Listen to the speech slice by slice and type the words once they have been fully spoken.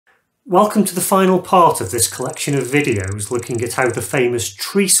Welcome to the final part of this collection of videos looking at how the famous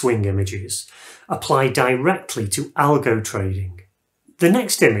tree swing images apply directly to algo trading. The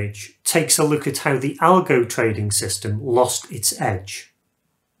next image takes a look at how the algo trading system lost its edge.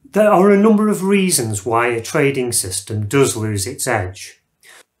 There are a number of reasons why a trading system does lose its edge.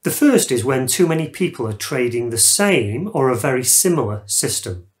 The first is when too many people are trading the same or a very similar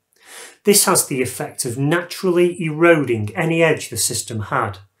system. This has the effect of naturally eroding any edge the system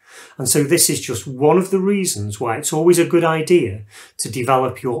had. And so this is just one of the reasons why it's always a good idea to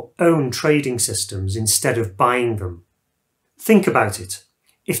develop your own trading systems instead of buying them. Think about it.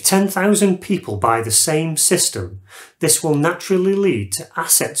 If 10,000 people buy the same system, this will naturally lead to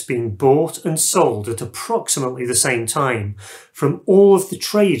assets being bought and sold at approximately the same time from all of the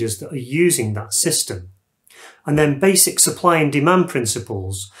traders that are using that system. And then basic supply and demand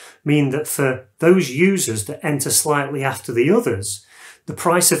principles mean that for those users that enter slightly after the others, the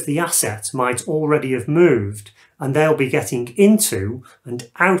price of the asset might already have moved and they'll be getting into and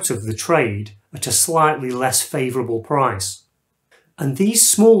out of the trade at a slightly less favourable price. And these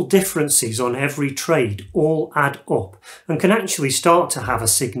small differences on every trade all add up and can actually start to have a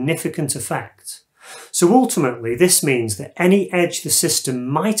significant effect. So ultimately this means that any edge the system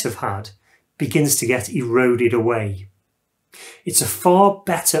might have had begins to get eroded away. It's a far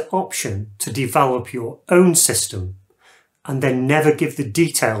better option to develop your own system and then never give the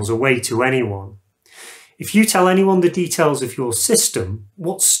details away to anyone. If you tell anyone the details of your system,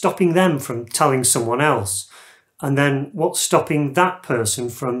 what's stopping them from telling someone else? And then what's stopping that person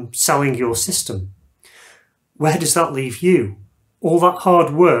from selling your system? Where does that leave you? All that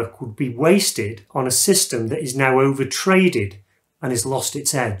hard work would be wasted on a system that is now overtraded and has lost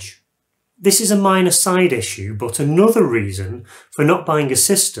its edge. This is a minor side issue, but another reason for not buying a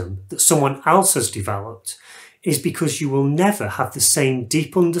system that someone else has developed is because you will never have the same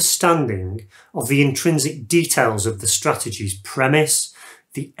deep understanding of the intrinsic details of the strategy's premise,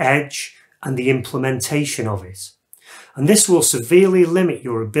 the edge, and the implementation of it. And this will severely limit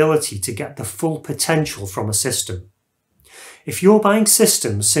your ability to get the full potential from a system. If you're buying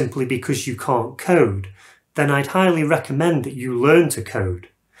systems simply because you can't code, then I'd highly recommend that you learn to code.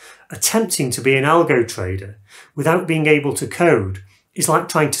 Attempting to be an algo trader without being able to code is like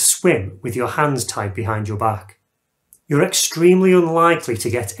trying to swim with your hands tied behind your back. You're extremely unlikely to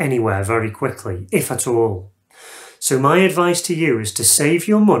get anywhere very quickly, if at all. So my advice to you is to save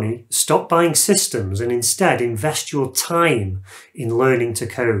your money, stop buying systems, and instead invest your time in learning to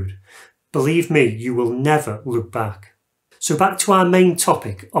code. Believe me, you will never look back. So back to our main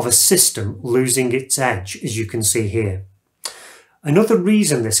topic of a system losing its edge, as you can see here. Another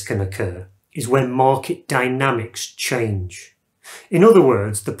reason this can occur is when market dynamics change. In other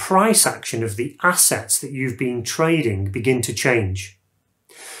words, the price action of the assets that you've been trading begin to change.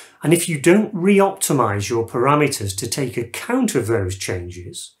 And if you don't reoptimize your parameters to take account of those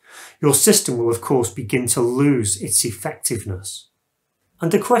changes, your system will of course begin to lose its effectiveness.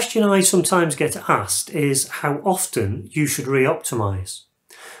 And the question I sometimes get asked is how often you should reoptimize.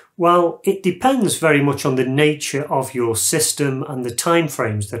 Well, it depends very much on the nature of your system and the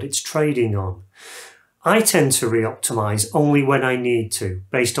timeframes that it's trading on. I tend to reoptimize only when I need to,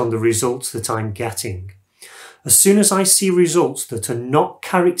 based on the results that I'm getting. As soon as I see results that are not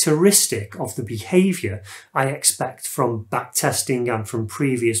characteristic of the behaviour I expect from backtesting and from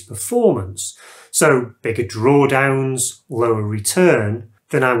previous performance, so bigger drawdowns, lower return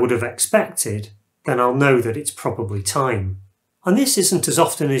than I would have expected, then I'll know that it's probably time. And this isn't as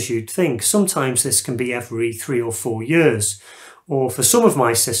often as you'd think. Sometimes this can be every 3 or 4 years, or for some of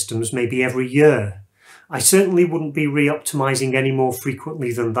my systems, maybe every year. I certainly wouldn't be reoptimizing any more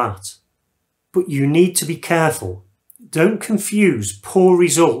frequently than that. But you need to be careful. Don't confuse poor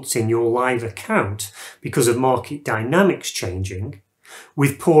results in your live account because of market dynamics changing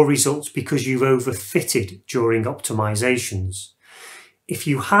with poor results because you've overfitted during optimizations. If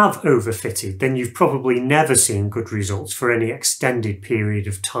you have overfitted, then you've probably never seen good results for any extended period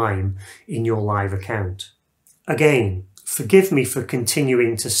of time in your live account. Again, forgive me for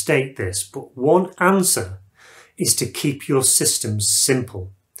continuing to state this, but one answer is to keep your systems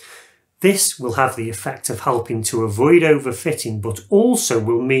simple. This will have the effect of helping to avoid overfitting, but also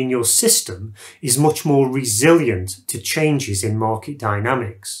will mean your system is much more resilient to changes in market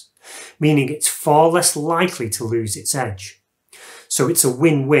dynamics, meaning it's far less likely to lose its edge. So it's a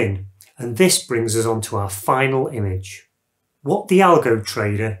win-win, and this brings us on to our final image. What the algo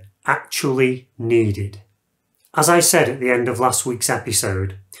trader actually needed. As I said at the end of last week's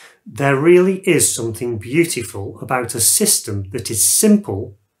episode, there really is something beautiful about a system that is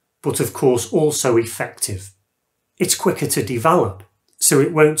simple, but of course also effective. It's quicker to develop, so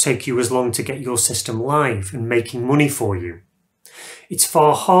it won't take you as long to get your system live and making money for you. It's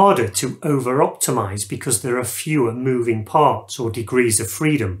far harder to over-optimize because there are fewer moving parts or degrees of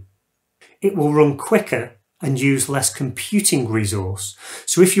freedom. It will run quicker and use less computing resource,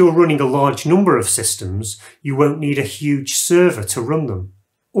 so if you're running a large number of systems, you won't need a huge server to run them.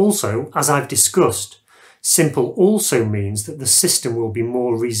 Also, as I've discussed, simple also means that the system will be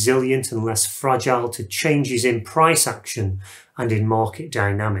more resilient and less fragile to changes in price action and in market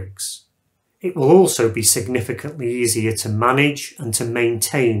dynamics. It will also be significantly easier to manage and to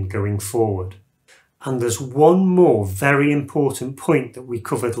maintain going forward. And there's one more very important point that we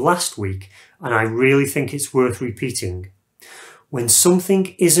covered last week, and I really think it's worth repeating. When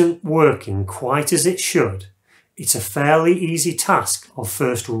something isn't working quite as it should, it's a fairly easy task of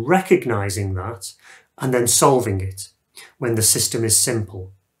first recognizing that and then solving it when the system is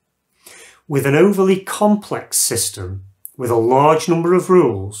simple. With an overly complex system, with a large number of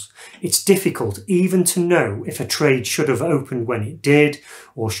rules, it's difficult even to know if a trade should have opened when it did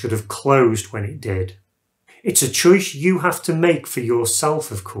or should have closed when it did. It's a choice you have to make for yourself,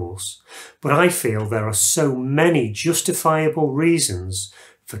 of course, but I feel there are so many justifiable reasons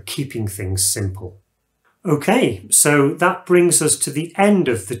for keeping things simple. Okay, so that brings us to the end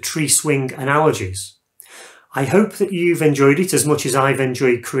of the tree swing analogies. I hope that you've enjoyed it as much as I've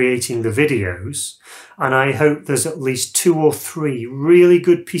enjoyed creating the videos, and I hope there's at least 2 or 3 really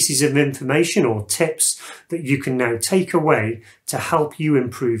good pieces of information or tips that you can now take away to help you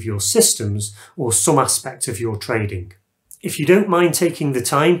improve your systems or some aspect of your trading. If you don't mind taking the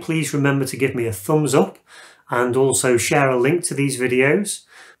time, please remember to give me a thumbs up and also share a link to these videos.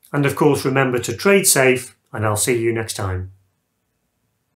 And of course, remember to trade safe, and I'll see you next time.